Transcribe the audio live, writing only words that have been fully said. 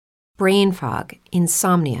brain fog,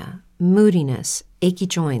 insomnia, moodiness, achy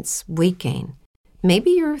joints, weight gain. Maybe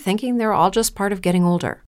you're thinking they're all just part of getting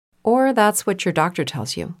older, or that's what your doctor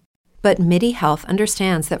tells you. But MIDI Health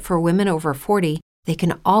understands that for women over 40, they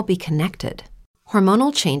can all be connected.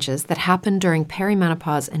 Hormonal changes that happen during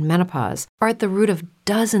perimenopause and menopause are at the root of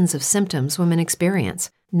dozens of symptoms women experience,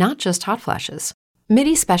 not just hot flashes.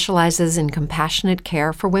 MIDI specializes in compassionate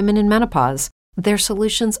care for women in menopause. Their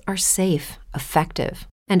solutions are safe, effective,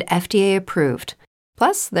 and FDA approved.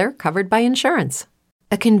 Plus, they're covered by insurance.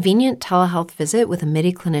 A convenient telehealth visit with a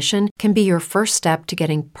MIDI clinician can be your first step to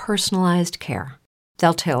getting personalized care.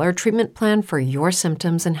 They'll tailor a treatment plan for your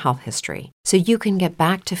symptoms and health history so you can get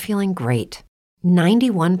back to feeling great.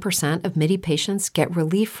 91% of MIDI patients get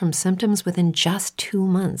relief from symptoms within just 2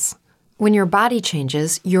 months. When your body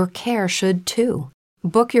changes, your care should too.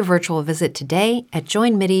 Book your virtual visit today at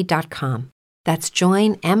joinmidi.com. That's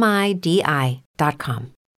joinmidi.com.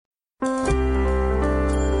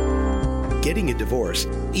 Getting a divorce,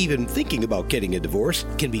 even thinking about getting a divorce,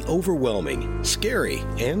 can be overwhelming, scary,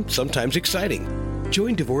 and sometimes exciting.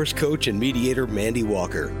 Join divorce coach and mediator Mandy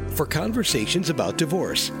Walker for conversations about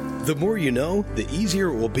divorce. The more you know, the easier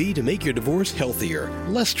it will be to make your divorce healthier,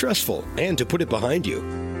 less stressful, and to put it behind you.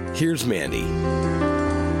 Here's Mandy.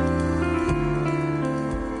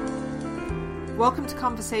 Welcome to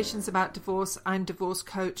Conversations About Divorce. I'm divorce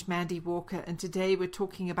coach Mandy Walker, and today we're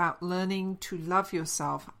talking about learning to love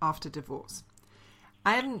yourself after divorce.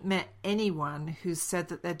 I haven't met anyone who said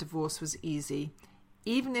that their divorce was easy.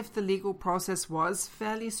 Even if the legal process was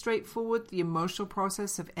fairly straightforward, the emotional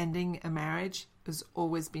process of ending a marriage has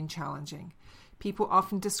always been challenging. People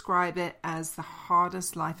often describe it as the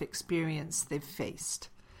hardest life experience they've faced.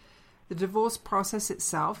 The divorce process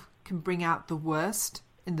itself can bring out the worst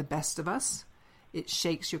in the best of us. It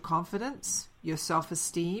shakes your confidence, your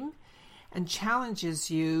self-esteem, and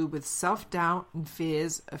challenges you with self-doubt and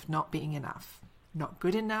fears of not being enough. Not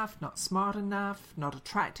good enough, not smart enough, not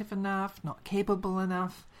attractive enough, not capable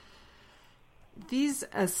enough. These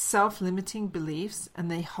are self-limiting beliefs,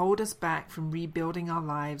 and they hold us back from rebuilding our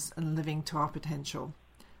lives and living to our potential.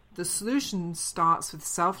 The solution starts with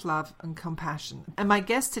self-love and compassion. And my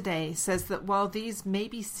guest today says that while these may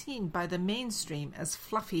be seen by the mainstream as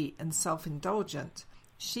fluffy and self-indulgent,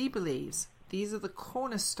 she believes these are the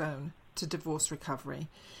cornerstone to divorce recovery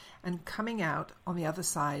and coming out on the other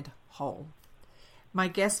side whole. My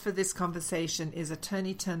guest for this conversation is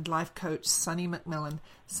attorney turned life coach Sunny McMillan.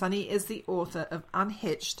 Sunny is the author of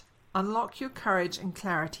Unhitched, Unlock Your Courage and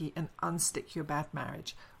Clarity and Unstick Your Bad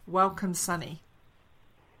Marriage. Welcome, Sunny.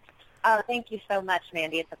 Oh, thank you so much,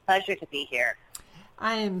 Mandy. It's a pleasure to be here.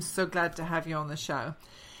 I am so glad to have you on the show.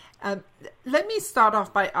 Let me start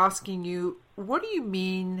off by asking you, what do you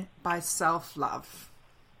mean by self-love?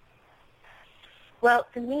 Well,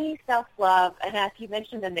 to me, self-love, and as you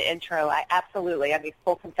mentioned in the intro,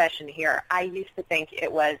 full confession here, I used to think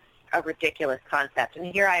it was a ridiculous concept. And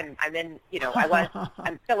here I'm still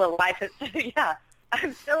a licensed,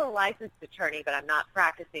 I'm still a licensed attorney, but I'm not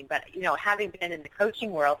practicing. But, having been in the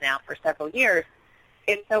coaching world now for several years,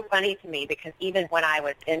 it's so funny to me because even when I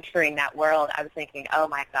was entering that world, I was thinking, oh,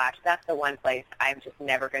 my gosh, that's the one place I'm just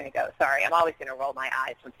never going to go. Sorry, I'm always going to roll my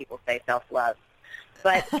eyes when people say self-love.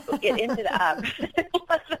 But it ended up,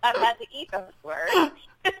 I've had to eat those words.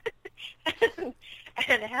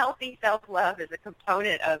 And healthy self-love is a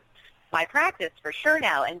component of my practice for sure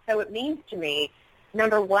now. And so it means to me,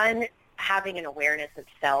 number one, having an awareness of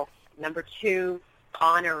self. Number two,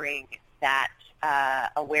 honoring that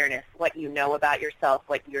awareness, what you know about yourself,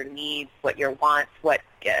 what your needs, what your wants, what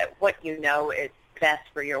you know is best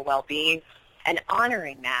for your well-being, and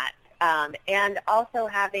honoring that. And also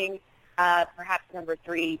having, perhaps number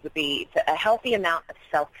three would be a healthy amount of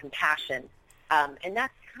self-compassion. And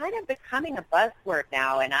that's kind of becoming a buzzword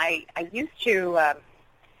now. And I used to,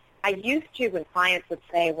 when clients would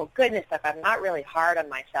say, well, goodness, if I'm not really hard on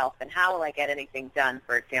myself, then how will I get anything done,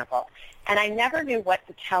 for example? And I never knew what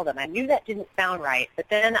to tell them. I knew that didn't sound right. But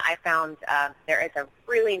then I found there is a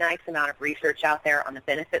really nice amount of research out there on the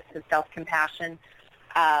benefits of self-compassion.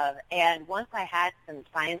 And once I had some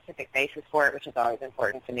scientific basis for it, which is always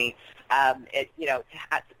important to me, to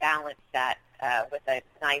balance that with a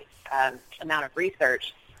nice amount of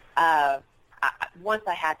research, once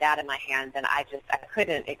I had that in my hand, then I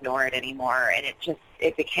couldn't ignore it anymore. And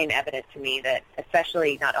it became evident to me that,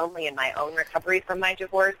 especially not only in my own recovery from my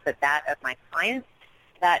divorce, but that of my clients,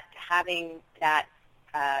 that having that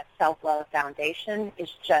self-love foundation is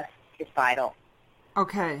vital.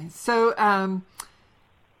 Okay. So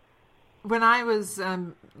when I was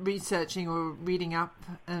researching or reading up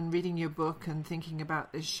and reading your book and thinking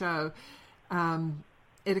about this show,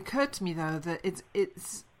 it occurred to me though that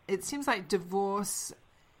it seems like divorce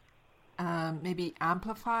maybe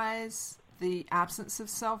amplifies the absence of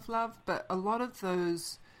self-love, but a lot of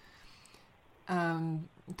those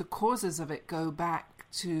the causes of it go back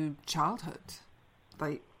to childhood.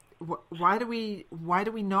 Like, why do we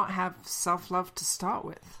not have self-love to start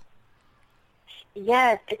with?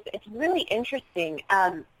 Yes, it's really interesting.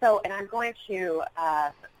 And I'm going to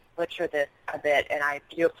butcher this a bit, and I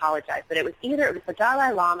do apologize, but it was the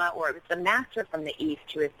Dalai Lama or it was the master from the East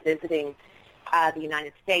who was visiting the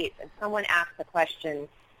United States, and someone asked the question,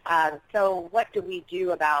 so what do we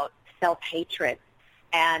do about self-hatred?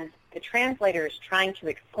 And the translator is trying to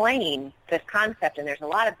explain this concept, and there's a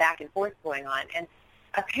lot of back and forth going on. And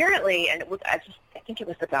apparently, and I think it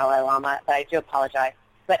was the Dalai Lama, but I do apologize,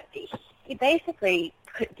 but he basically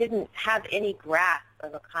didn't have any grasp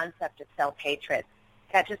of a concept of self-hatred.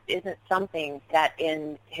 That just isn't something that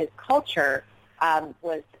in his culture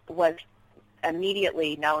was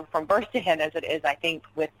immediately known from birth to him as it is, I think,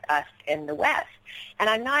 with us in the West. And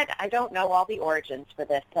I don't know all the origins for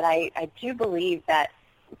this, but I do believe that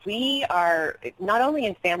we are, not only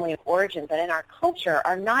in family of origin, but in our culture,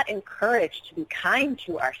 are not encouraged to be kind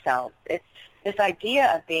to ourselves. It's this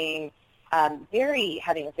idea of being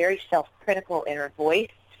having a very self-critical inner voice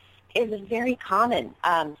is very common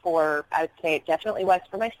for, I would say it definitely was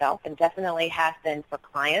for myself and definitely has been for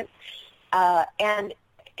clients. And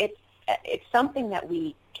it's something that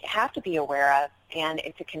we have to be aware of, and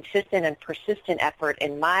it's a consistent and persistent effort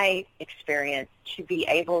in my experience to be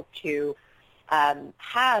able to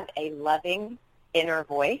have a loving inner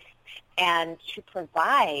voice and to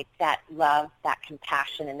provide that love, that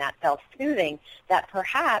compassion, and that self-soothing that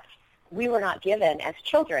perhaps we were not given as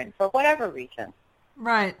children for whatever reason.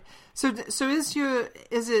 Right. So is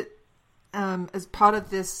it as part of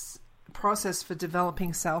this process for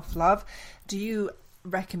developing self-love, do you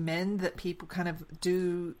recommend that people kind of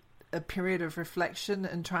do a period of reflection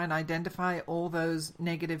and try and identify all those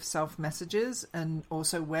negative self-messages and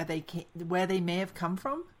also where they may have come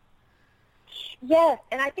from? Yes,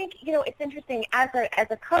 and I think, it's interesting. As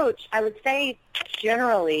a coach, I would say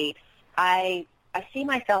generally I see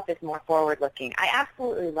myself as more forward-looking. I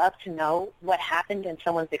absolutely love to know what happened in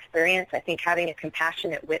someone's experience. I think having a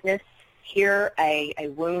compassionate witness hear a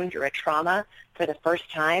wound or a trauma for the first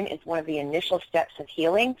time is one of the initial steps of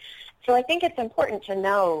healing. So I think it's important to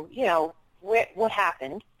know, what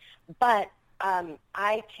happened. But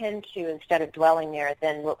I tend to, instead of dwelling there,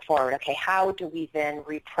 then look forward. Okay, how do we then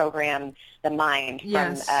reprogram the mind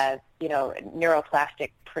Yes. from a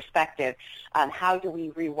neuroplastic perspective? How do we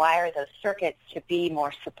rewire those circuits to be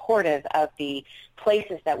more supportive of the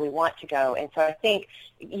places that we want to go? And so I think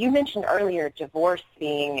you mentioned earlier divorce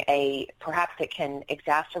being perhaps it can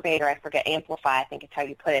exacerbate, or I forget, amplify, I think is how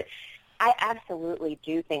you put it. I absolutely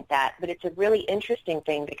do think that, but it's a really interesting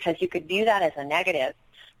thing because you could view that as a negative,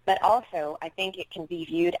 but also I think it can be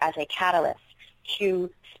viewed as a catalyst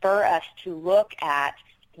to spur us to look at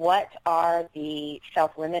what are the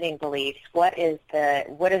self-limiting beliefs, what is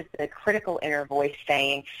the critical inner voice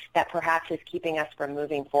saying that perhaps is keeping us from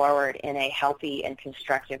moving forward in a healthy and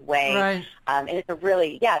constructive way. Right. And it's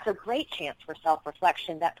a great chance for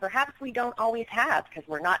self-reflection that perhaps we don't always have because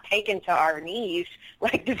we're not taken to our knees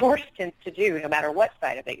like divorce tends to do, no matter what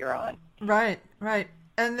side of it you're on. Right.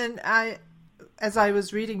 And then as I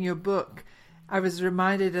was reading your book, I was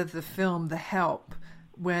reminded of the film The Help,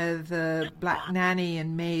 where the black nanny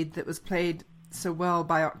and maid that was played so well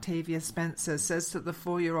by Octavia Spencer says to the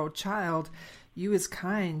 4-year-old child, "You is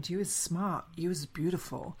kind, you is smart, you is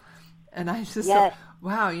beautiful." And I just thought,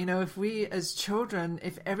 wow, if we as children,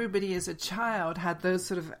 if everybody as a child had those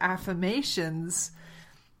sort of affirmations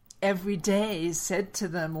every day said to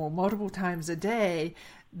them or multiple times a day,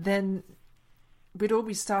 then we'd all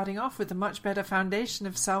be starting off with a much better foundation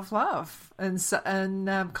of self-love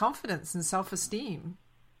and confidence and self-esteem.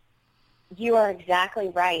 You are exactly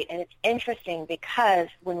right. And it's interesting because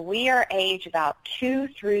when we are age about 2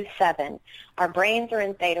 through 7, our brains are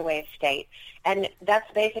in theta wave state. And that's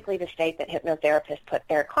basically the state that hypnotherapists put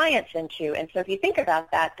their clients into. And so if you think about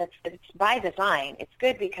that, it's by design. It's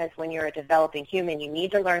good because when you're a developing human, you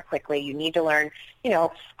need to learn quickly. You need to learn,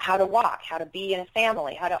 how to walk, how to be in a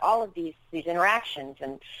family, how to all of these interactions.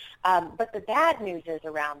 And but the bad news is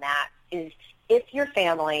around that is if your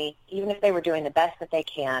family, even if they were doing the best that they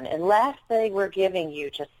can, unless they were giving you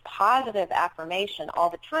just positive affirmation all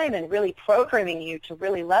the time and really programming you to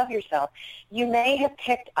really love yourself, you may have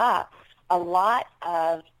picked up a lot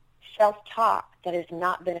of self-talk that is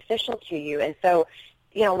not beneficial to you. And so,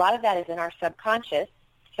 a lot of that is in our subconscious.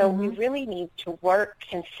 So we really need to work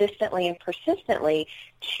consistently and persistently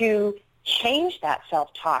to change that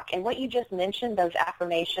self-talk. And what you just mentioned, those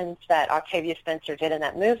affirmations that Octavia Spencer did in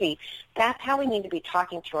that movie, that's how we need to be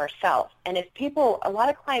talking to ourselves. And if people, a lot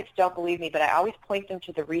of clients don't believe me, but I always point them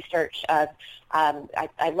to the research of,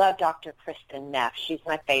 I love Dr. Kristen Neff. She's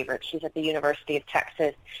my favorite. She's at the University of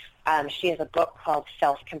Texas. She has a book called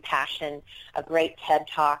Self-Compassion, a great TED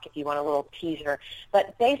Talk if you want a little teaser.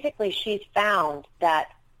 But basically she's found that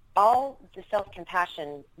all the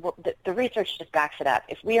self-compassion, the research just backs it up.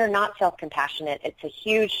 If we are not self-compassionate, it's a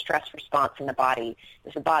huge stress response in the body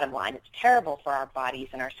is the bottom line. It's terrible for our bodies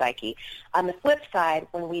and our psyche. On the flip side,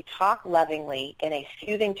 when we talk lovingly in a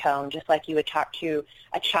soothing tone, just like you would talk to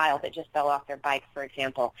a child that just fell off their bike, for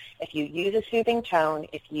example, if you use a soothing tone,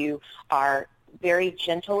 if you are very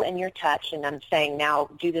gentle in your touch, and I'm saying now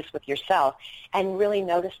do this with yourself, and really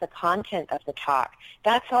notice the content of the talk.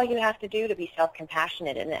 That's all you have to do to be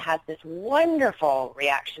self-compassionate, and it has this wonderful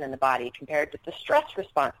reaction in the body compared with the stress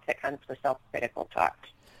response that comes with self-critical talk.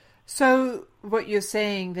 So what you're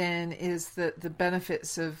saying then is that the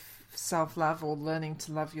benefits of self-love or learning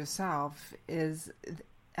to love yourself is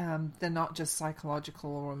they're not just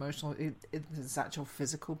psychological or emotional, it's actual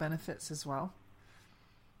physical benefits as well?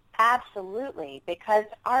 Absolutely, because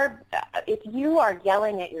if you are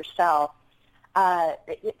yelling at yourself,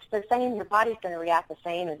 it's the same. Your body's going to react the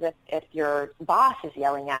same as if your boss is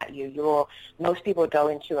yelling at you. Most people go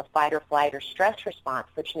into a fight or flight or stress response,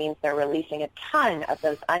 which means they're releasing a ton of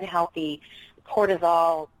those unhealthy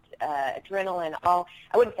cortisol, adrenaline. I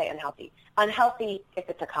wouldn't say unhealthy. Unhealthy if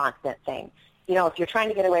it's a constant thing. You know, if you're trying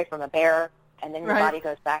to get away from a bear and then your body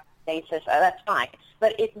goes back to stasis, that's fine.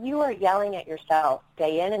 But if you are yelling at yourself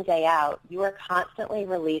day in and day out, you are constantly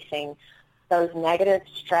releasing those negative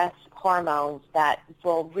stress hormones that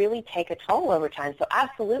will really take a toll over time. So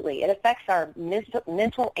absolutely, it affects our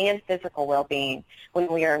mental and physical well-being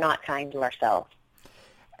when we are not kind to ourselves.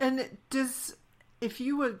 And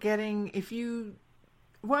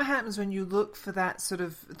what happens when you look for that sort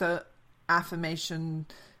of the affirmation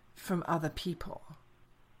from other people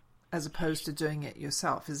as opposed to doing it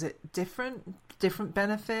yourself? Is it different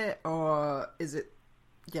benefit, or is it,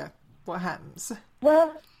 what happens?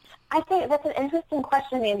 Well, I think that's an interesting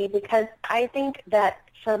question, Andy, because I think that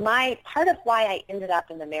part of why I ended up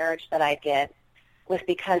in the marriage that I did was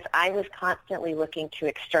because I was constantly looking to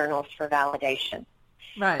externals for validation.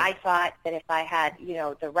 Right. I thought that if I had,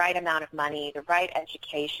 the right amount of money, the right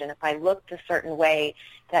education, if I looked a certain way,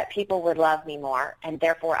 that people would love me more, and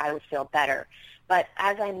therefore I would feel better. But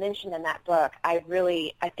as I mentioned in that book, I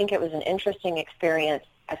think it was an interesting experience.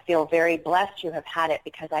 I feel very blessed to have had it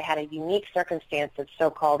because I had a unique circumstance of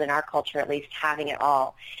so-called, in our culture at least, having it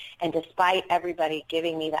all. And despite everybody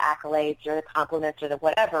giving me the accolades or the compliments or the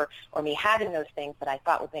whatever, or me having those things that I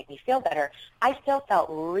thought would make me feel better, I still felt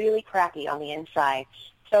really crappy on the inside.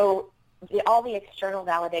 So all the external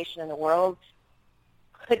validation in the world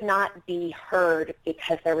could not be heard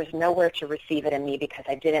because there was nowhere to receive it in me because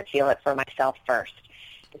I didn't feel it for myself first.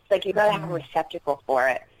 It's like you got to have a receptacle for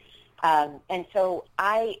it. And so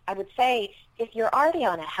I would say if you're already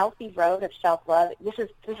on a healthy road of self-love, let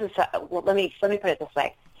me put it this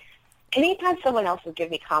way. Anytime someone else would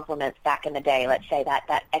give me compliments back in the day, let's say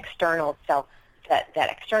that external that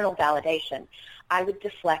external validation, I would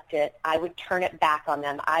deflect it. I would turn it back on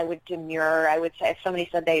them. I would demur. I would say, if somebody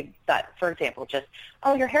said they thought, for example, just,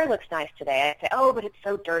 oh, your hair looks nice today, I'd say, oh, but it's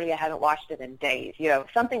so dirty, I haven't washed it in days,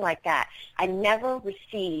 something like that. I never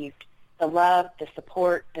received the love, the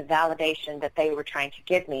support, the validation that they were trying to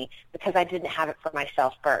give me because I didn't have it for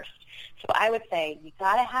myself first. So I would say you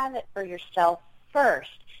got to have it for yourself first.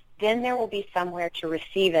 Then there will be somewhere to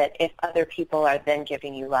receive it if other people are then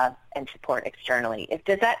giving you love and support externally. I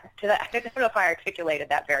don't know if I articulated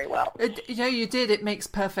that very well. You did. It makes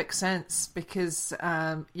perfect sense because,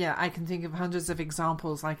 I can think of hundreds of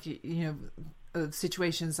examples of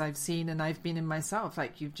situations I've seen and I've been in myself,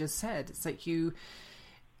 like you've just said. It's like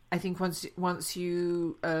I think once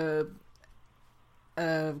you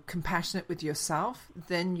compassionate with yourself,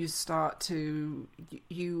 then you start to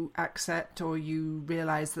accept or you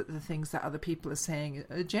realize that the things that other people are saying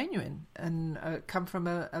are genuine and come from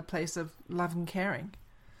a place of love and caring.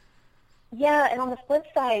 Yeah, and on the flip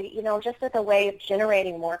side, just as a way of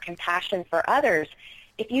generating more compassion for others,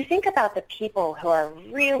 if you think about the people who are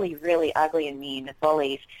really, really ugly and mean, the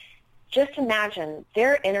bullies, just imagine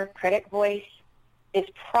their inner critic voice is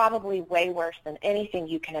probably way worse than anything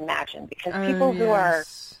you can imagine because people who are,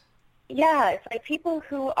 it's like people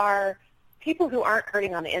who aren't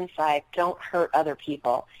hurting on the inside don't hurt other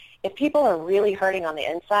people. If people are really hurting on the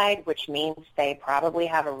inside, which means they probably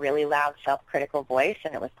have a really loud self-critical voice,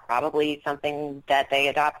 and it was probably something that they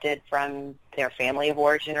adopted from their family of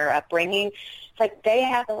origin or upbringing, it's like they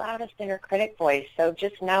have the loudest inner critic voice. So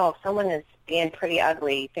just know if someone is being pretty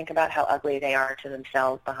ugly, think about how ugly they are to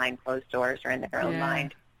themselves behind closed doors or in their own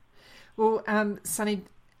mind. Well, Sunny,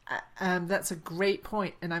 that's a great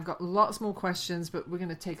point, and I've got lots more questions, but we're going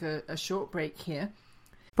to take a short break here.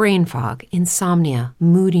 Brain fog, insomnia,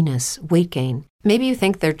 moodiness, weight gain. Maybe you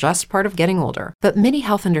think they're just part of getting older, but MIDI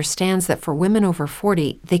Health understands that for women over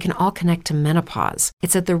 40, they can all connect to menopause.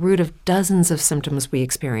 It's at the root of dozens of symptoms we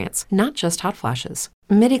experience, not just hot flashes.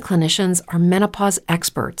 MIDI clinicians are menopause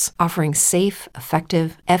experts, offering safe,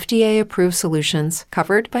 effective, FDA-approved solutions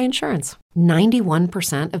covered by insurance.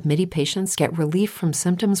 91% of MIDI patients get relief from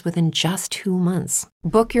symptoms within just 2 months.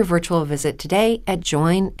 Book your virtual visit today at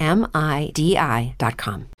joinmidi.com.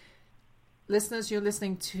 Listeners, you're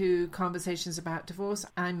listening to Conversations About Divorce.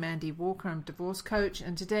 I'm Mandy Walker, I'm a divorce coach,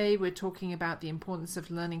 and today we're talking about the importance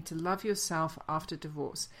of learning to love yourself after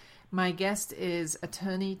divorce. My guest is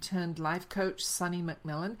attorney turned life coach, Sunny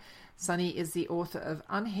McMillan. Sunny is the author of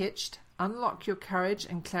Unhitched, Unlock Your Courage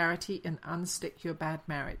and Clarity and Unstick Your Bad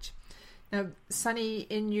Marriage. Now, Sunny,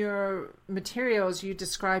 in your materials, you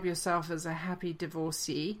describe yourself as a happy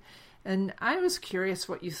divorcee. And I was curious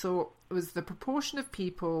what you thought was the proportion of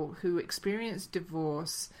people who experience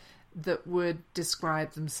divorce that would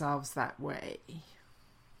describe themselves that way.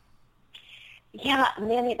 Yeah,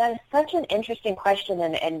 Mandy, that is such an interesting question,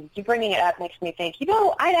 and you bringing it up makes me think,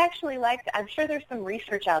 I'd actually like to, I'm sure there's some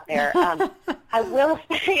research out there. I will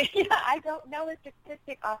say, I don't know a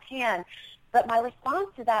statistic offhand, but my response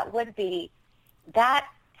to that would be that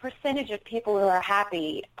percentage of people who are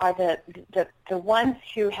happy are the ones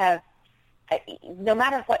who have, no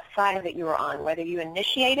matter what side of it you were on, whether you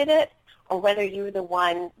initiated it or whether you were the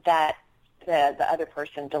one that the other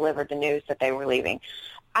person delivered the news that they were leaving.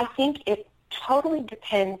 I think it totally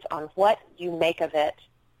depends on what you make of it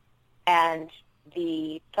and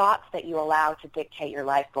the thoughts that you allow to dictate your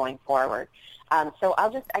life going forward. So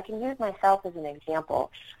I can use myself as an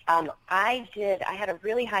example. I had a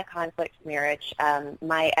really high conflict marriage.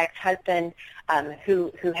 My ex-husband,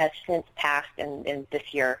 who has since passed in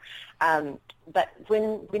this year, but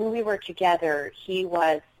when we were together, he's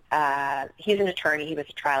an attorney. He was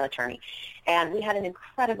a trial attorney. And we had an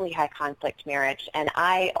incredibly high conflict marriage. And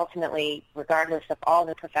I ultimately, regardless of all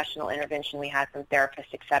the professional intervention we had from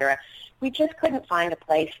therapists, et cetera, we just couldn't find a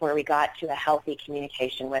place where we got to a healthy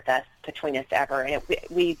communication between us ever. And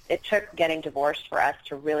it took getting divorced for us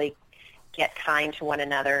to really get kind to one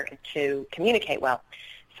another and to communicate well.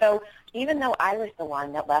 So even though I was the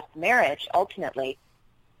one that left the marriage, ultimately,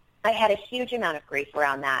 I had a huge amount of grief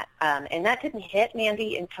around that. And that didn't hit,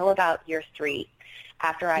 Mandy, until about year 3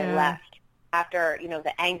 after I left. After,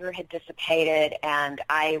 the anger had dissipated and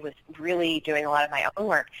I was really doing a lot of my own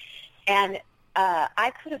work. And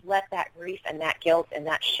I could have let that grief and that guilt and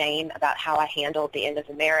that shame about how I handled the end of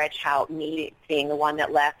the marriage, how me being the one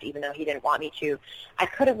that left even though he didn't want me to, I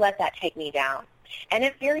could have let that take me down. And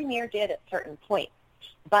it very near did at certain points.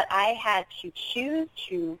 But I had to choose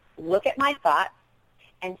to look at my thoughts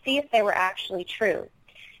and see if they were actually true.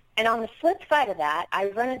 And on the flip side of that, I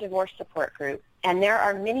run a divorce support group, and there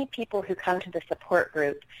are many people who come to the support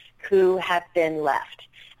group who have been left.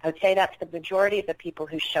 I would say that's the majority of the people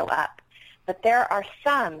who show up. But there are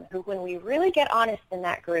some who, when we really get honest in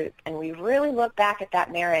that group and we really look back at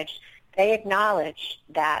that marriage, they acknowledge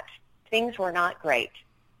that things were not great,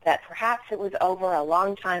 that perhaps it was over a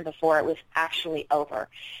long time before it was actually over,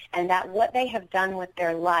 and that what they have done with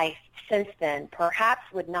their life since then perhaps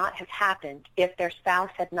would not have happened if their spouse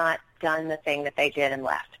had not done the thing that they did and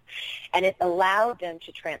left. And it allowed them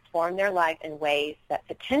to transform their life in ways that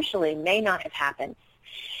potentially may not have happened.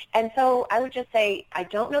 And so I would just say I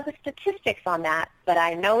don't know the statistics on that, but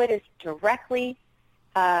I know it is directly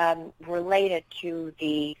related to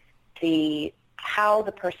the how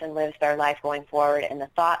the person lives their life going forward and the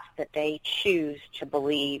thoughts that they choose to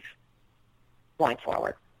believe going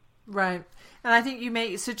forward. Right. And I think you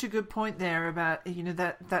make such a good point there about,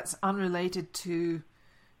 that's unrelated to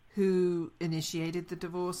who initiated the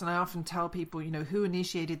divorce. And I often tell people, who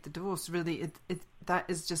initiated the divorce, really, that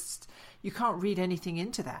is just, you can't read anything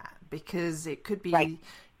into that because it could be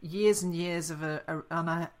years and years of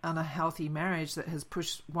an unhealthy marriage that has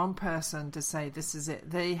pushed one person to say, this is it.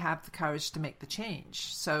 They have the courage to make the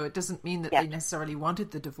change. So it doesn't mean that they necessarily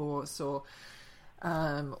wanted the divorce or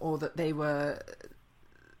that they were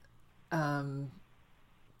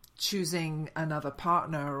choosing another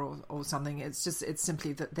partner or something. It's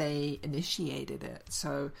simply that they initiated it.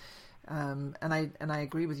 So And I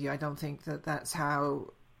agree with you. I don't think that that's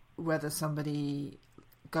how, whether somebody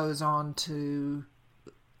goes on to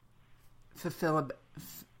fulfill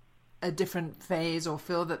a different phase or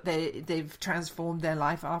feel that they've transformed their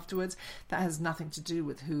life afterwards, that has nothing to do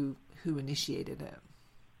with who initiated it.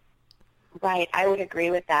 Right, I would agree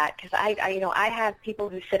with that, because I have people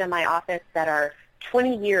who sit in my office that are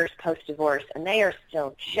 20 years post-divorce, and they are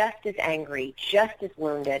still just as angry, just as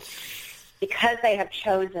wounded, because they have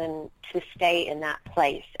chosen to stay in that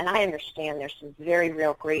place. And I understand there's some very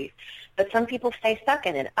real grief, but some people stay stuck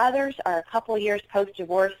in it. Others are a couple years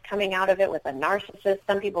post-divorce coming out of it with a narcissist,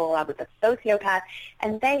 some people with a sociopath,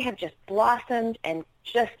 and they have just blossomed and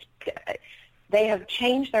they have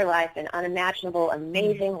changed their life in unimaginable,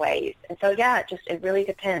 amazing ways. And so, yeah, it really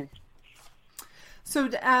depends. So,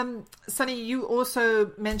 Sunny, you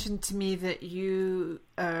also mentioned to me that you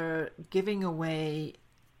are giving away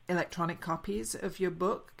electronic copies of your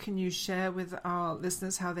book. Can you share with our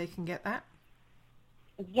listeners how they can get that?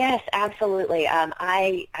 Yes, absolutely.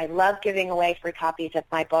 I love giving away free copies of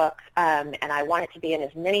my book, and I want it to be in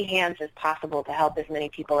as many hands as possible to help as many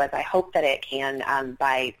people as I hope that it can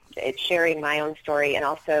by it sharing my own story, and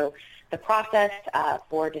also the process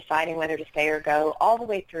for deciding whether to stay or go, all the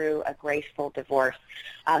way through a graceful divorce.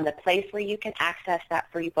 The place where you can access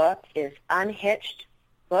that free book is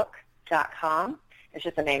unhitchedbook.com. It's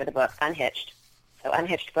just the name of the book, Unhitched. So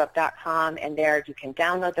unhitchedbook.com, and there you can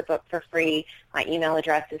download the book for free. My email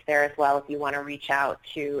address is there as well if you want to reach out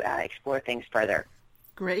to explore things further.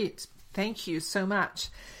 Great. Thank you so much.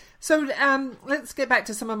 So let's get back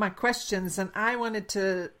to some of my questions. And I wanted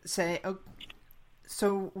to say,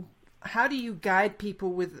 so how do you guide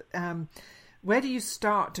people with, where do you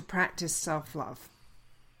start to practice self-love?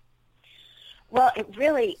 Well,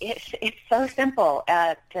 it's so simple.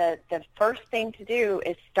 The first thing to do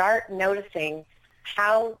is start noticing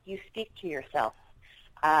how you speak to yourself.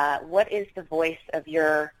 What is the voice of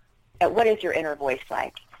what is your inner voice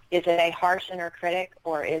like? Is it a harsh inner critic,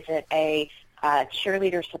 or is it a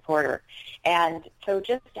cheerleader supporter? And so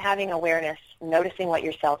just having awareness, noticing what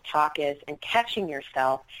your self-talk is and catching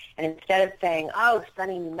yourself, and instead of saying, oh,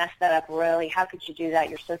 Sunny, you messed that up royally, how could you do that,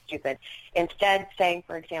 you're so stupid, instead saying,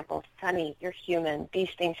 for example, Sunny, you're human,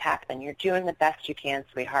 these things happen, you're doing the best you can,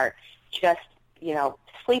 sweetheart, just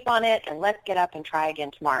sleep on it and let's get up and try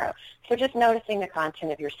again tomorrow. So just noticing the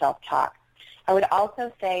content of your self-talk. I would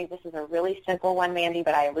also say, this is a really simple one, Mandy,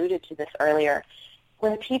 but I alluded to this earlier.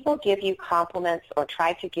 When people give you compliments or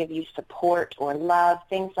try to give you support or love,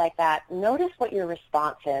 things like that, notice what your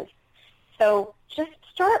response is. So just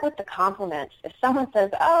start with the compliments. If someone says,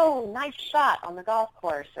 oh, nice shot on the golf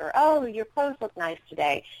course, or oh, your clothes look nice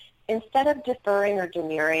today, instead of deferring or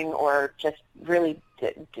demurring or just really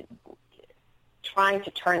trying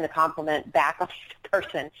to turn the compliment back on the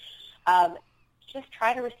person, just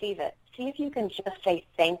try to receive it. See if you can just say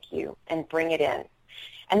thank you and bring it in.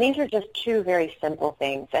 And these are just two very simple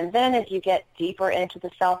things. And then as you get deeper into the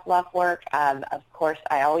self-love work, of course,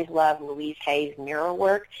 I always love Louise Hay's mirror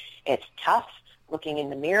work. It's tough, looking in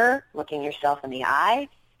the mirror, looking yourself in the eye,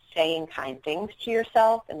 saying kind things to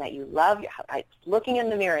yourself and that you love. Looking in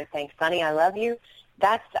the mirror and saying, Sunny, I love you,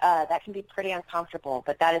 that can be pretty uncomfortable,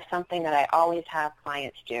 but that is something that I always have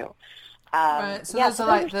clients do. Right, so those are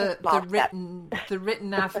like the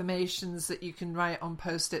written affirmations that you can write on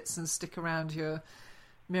Post-its and stick around your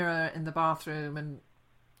mirror in the bathroom and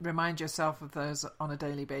remind yourself of those on a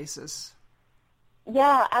daily basis.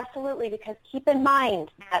 Yeah, absolutely, because keep in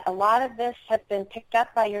mind that a lot of this has been picked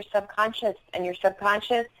up by your subconscious, and your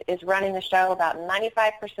subconscious is running the show about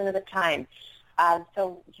 95% of the time.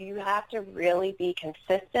 So you have to really be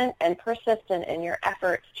consistent and persistent in your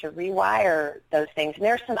efforts to rewire those things. And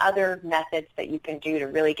there's some other methods that you can do to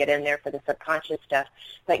really get in there for the subconscious stuff.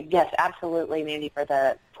 But yes, absolutely, Mandy,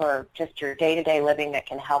 for just your day-to-day living that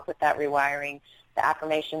can help with that rewiring. The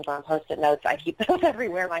affirmations on Post-it notes, I keep those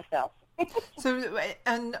everywhere myself. So,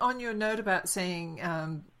 and on your note about saying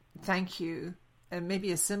thank you, and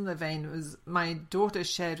maybe a similar vein, was my daughter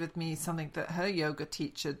shared with me something that her yoga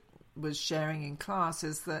teacher was sharing in class,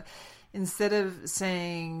 is that instead of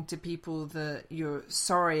saying to people that you're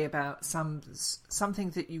sorry about something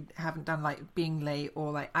that you haven't done, like being late,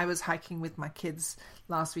 or like I was hiking with my kids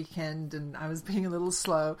last weekend and I was being a little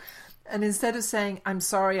slow, and instead of saying I'm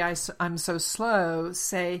sorry I'm so slow,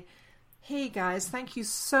 say, hey guys, thank you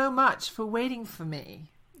so much for waiting for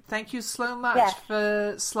me. Thank you so much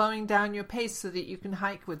for slowing down your pace so that you can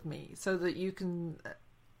hike with me, so that you can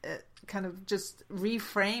kind of just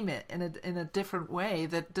reframe it in a different way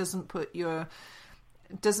that doesn't put you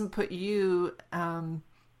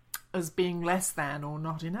as being less than or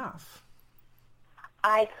not enough.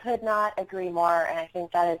 I could not agree more, and I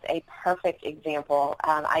think that is a perfect example.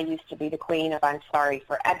 I used to be the queen of I'm sorry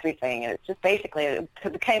for everything, and it's just basically, it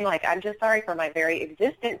became like, I'm just sorry for my very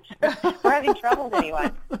existence for having troubled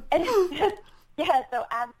anyone. And it's just, yeah, so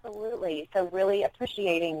absolutely. So really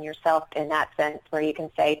appreciating yourself in that sense where you can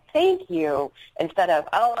say, thank you, instead of,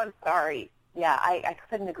 oh, I'm sorry. Yeah, I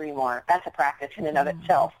couldn't agree more. That's a practice in and of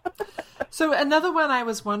itself. So another one I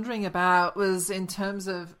was wondering about was in terms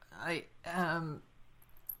of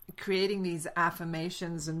creating these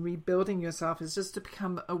affirmations and rebuilding yourself is just to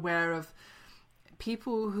become aware of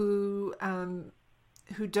people who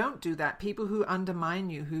don't do that, people who undermine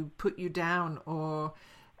you, who put you down, or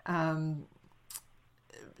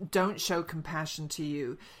don't show compassion to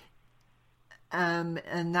you.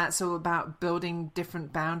 And that's all about building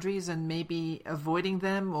different boundaries and maybe avoiding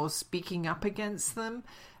them or speaking up against them.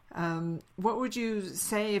 What would you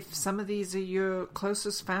say if some of these are your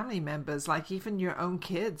closest family members, like even your own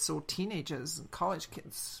kids or teenagers and college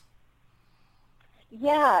kids?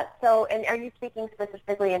 Yeah. So, and are you speaking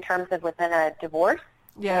specifically in terms of within a divorce?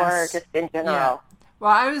 Yes. Or just in general? Yeah.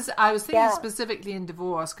 Well, I was thinking specifically in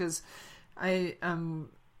divorce because I've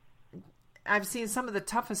seen some of the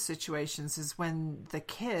toughest situations is when the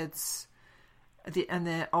kids, and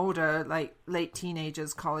they're older, like late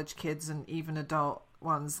teenagers, college kids, and even adult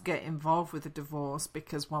ones get involved with a divorce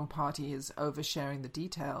because one party is oversharing the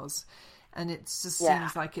details, and it just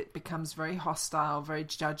seems like it becomes very hostile, very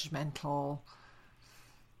judgmental.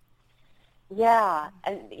 Yeah,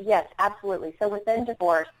 and yes, absolutely. So within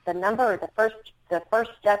divorce, the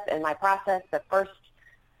first step in my process, the first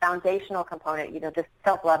foundational component, this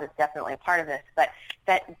self-love is definitely a part of this, but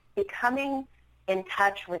that becoming in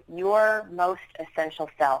touch with your most essential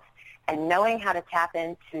self and knowing how to tap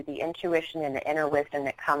into the intuition and the inner wisdom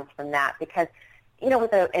that comes from that. Because,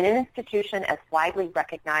 with an institution as widely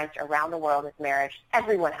recognized around the world as marriage,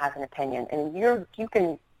 everyone has an opinion, and you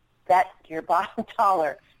can bet your bottom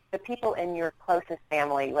dollar the people in your closest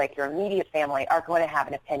family, like your immediate family, are going to have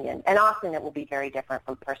an opinion, and often it will be very different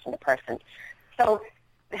from person to person. So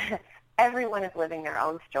everyone is living their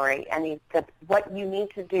own story, and what you need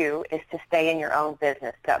to do is to stay in your own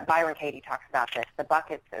business. Byron Katie talks about this, the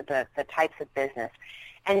buckets, the types of business,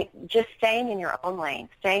 and just staying in your own lane,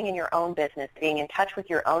 staying in your own business, being in touch with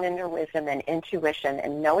your own inner wisdom and intuition,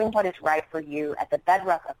 and knowing what is right for you at the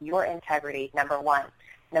bedrock of your integrity, number one.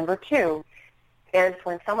 Number two is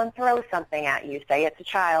when someone throws something at you, say it's a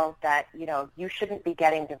child, that, you shouldn't be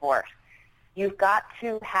getting divorced. You've got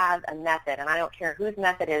to have a method, and I don't care whose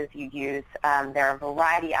method is you use. There are a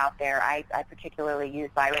variety out there. I particularly use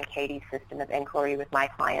Byron Katie's system of inquiry with my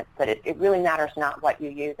clients, but it really matters not what you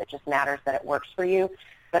use. It just matters that it works for you,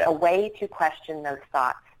 but a way to question those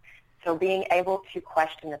thoughts. So being able to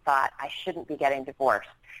question the thought, I shouldn't be getting divorced,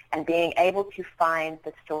 and being able to find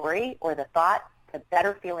the story or the thought, the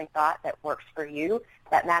better feeling thought that works for you,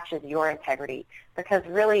 that matches your integrity. Because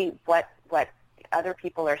really what other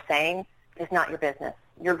people are saying is not your business.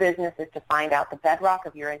 Your business is to find out the bedrock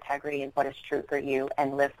of your integrity and what is true for you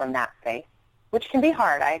and live from that space, which can be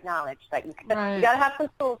hard, I acknowledge, but you got to have some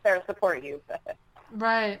tools there to support you.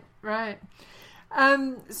 Right.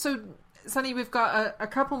 So, Sunny, we've got a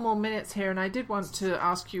couple more minutes here, and I did want to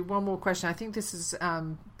ask you one more question. I think this is a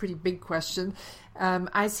pretty big question.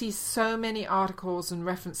 I see so many articles and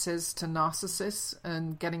references to narcissists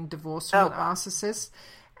and getting divorced from a narcissist.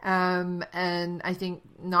 And I think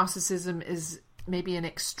narcissism is maybe an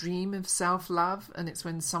extreme of self-love, and it's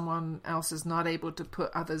when someone else is not able to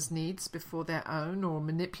put others' needs before their own or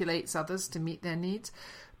manipulates others to meet their needs.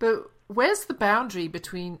 But where's the boundary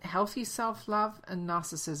between healthy self-love and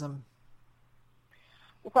narcissism?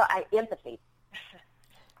 Well, empathy.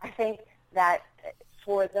 I think that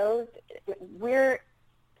for those,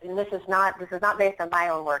 and this is not based on my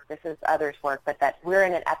own work, this is others' work, but that we're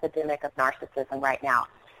in an epidemic of narcissism right now.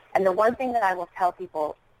 And the one thing that I will tell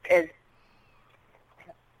people is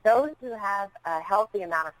those who have a healthy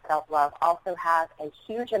amount of self-love also have a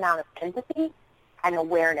huge amount of empathy and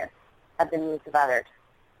awareness of the needs of others.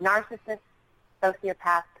 Narcissists,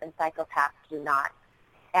 sociopaths, and psychopaths do not.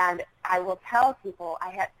 And I will tell people,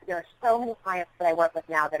 there are so many clients that I work with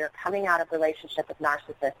now that are coming out of relationship with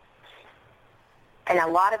narcissists. And a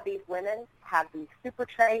lot of these women have these super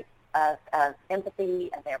traits of empathy,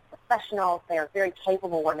 and they're professionals. They are very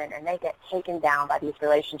capable women, and they get taken down by these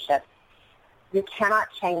relationships. You cannot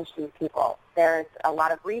change these people. There's a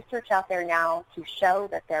lot of research out there now to show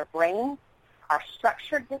that their brains are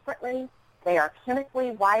structured differently. They are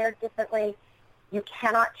chemically wired differently. You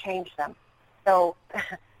cannot change them. So,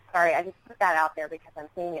 sorry, I just put that out there because I'm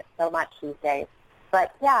seeing it so much these days.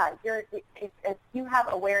 But yeah, if you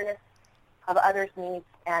have awareness of others' needs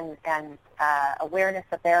and awareness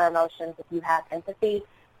of their emotions, if you have empathy,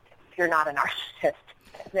 you're not a narcissist.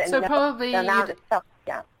 So probably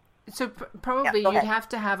you'd have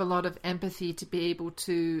to have a lot of empathy to be able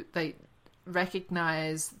to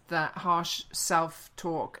recognize that harsh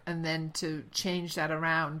self-talk and then to change that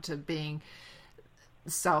around to being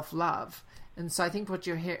self-love. And so I think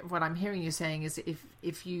what I'm hearing you saying is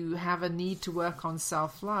if you have a need to work on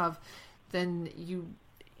self-love, then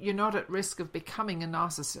you're not at risk of becoming a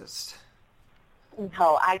narcissist.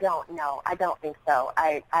 No, I don't know. I don't think so.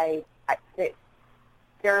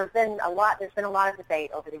 There's been a lot of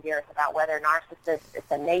debate over the years about whether narcissist is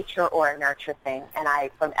a nature or a nurture thing. And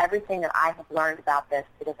from everything that I have learned about this,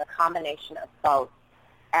 it is a combination of both.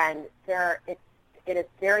 And it is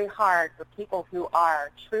very hard for people who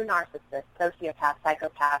are true narcissists, sociopaths,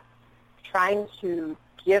 psychopaths, trying to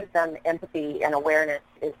give them empathy and awareness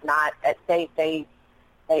is not, they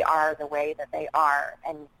are the way that they are.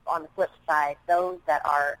 And on the flip side, those that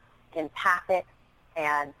are empathic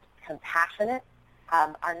and compassionate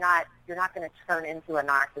you're not going to turn into a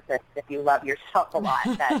narcissist if you love yourself a lot.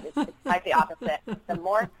 It's quite the opposite. The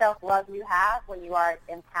more self-love you have when you are an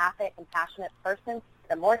empathic, compassionate person,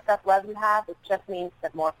 the more self-love you have, it just means the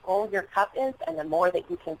more full your cup is and the more that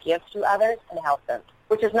you can give to others and help them,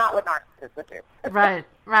 which is not what narcissists would do. Right.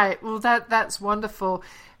 Well, that's wonderful.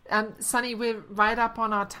 Sunny, we're right up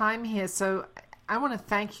on our time here, so I want to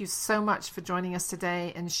thank you so much for joining us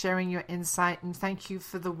today and sharing your insight, and thank you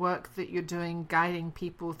for the work that you're doing, guiding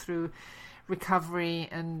people through recovery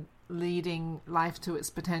and leading life to its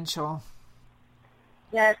potential.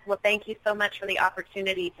 Yes, well, thank you so much for the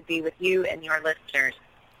opportunity to be with you and your listeners.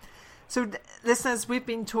 So, listeners, we've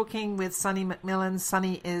been talking with Sunny McMillan.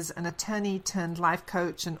 Sunny is an attorney turned life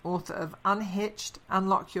coach and author of Unhitched,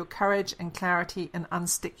 Unlock Your Courage and Clarity and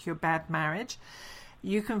Unstick Your Bad Marriage.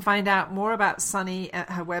 You can find out more about Sunny at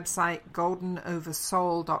her website,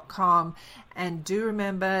 goldenoversoul.com. And do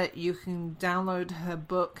remember, you can download her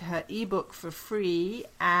book, her ebook, for free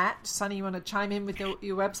at, Sunny, you want to chime in with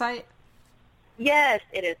your website? Yes,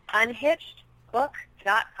 it is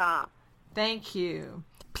unhitchedbook.com. Thank you.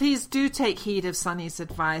 Please do take heed of Sunny's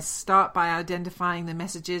advice. Start by identifying the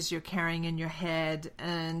messages you're carrying in your head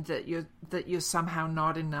and that you're somehow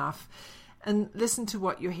not enough. And listen to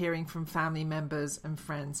what you're hearing from family members and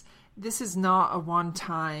friends. This is not a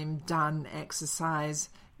one-time done exercise.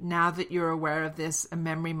 Now that you're aware of this, a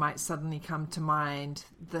memory might suddenly come to mind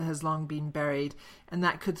that has long been buried, and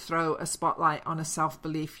that could throw a spotlight on a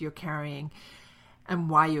self-belief you're carrying and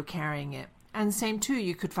why you're carrying it. And same too,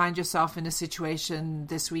 you could find yourself in a situation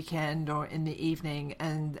this weekend or in the evening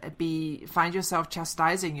and find yourself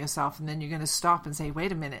chastising yourself, and then you're going to stop and say,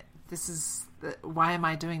 wait a minute, why am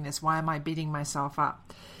I doing this? Why am I beating myself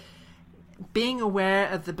up? Being aware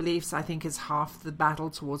of the beliefs, I think, is half the battle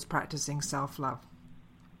towards practicing self-love.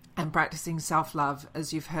 And practicing self-love,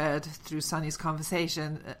 as you've heard through Sunny's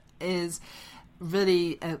conversation, is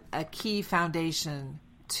really a key foundation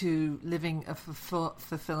to living a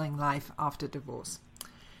fulfilling life after divorce.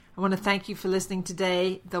 I want to thank you for listening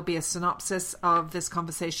today. There'll be a synopsis of this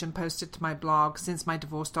conversation posted to my blog,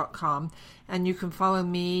 sincemydivorce.com, and you can follow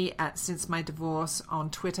me at Since My Divorce on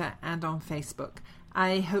Twitter and on Facebook.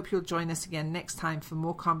 I hope you'll join us again next time for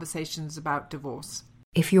more conversations about divorce.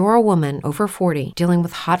 If you're a woman over 40 dealing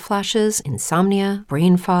with hot flashes, insomnia,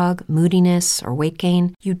 brain fog, moodiness, or weight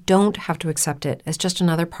gain, you don't have to accept it as just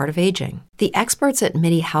another part of aging. The experts at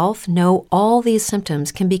MIDI Health know all these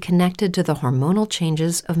symptoms can be connected to the hormonal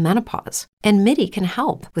changes of menopause. And MIDI can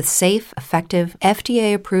help with safe, effective,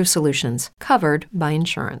 FDA-approved solutions covered by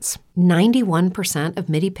insurance. 91% of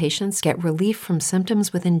MIDI patients get relief from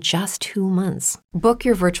symptoms within just 2 months. Book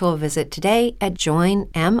your virtual visit today at joinmidi.com.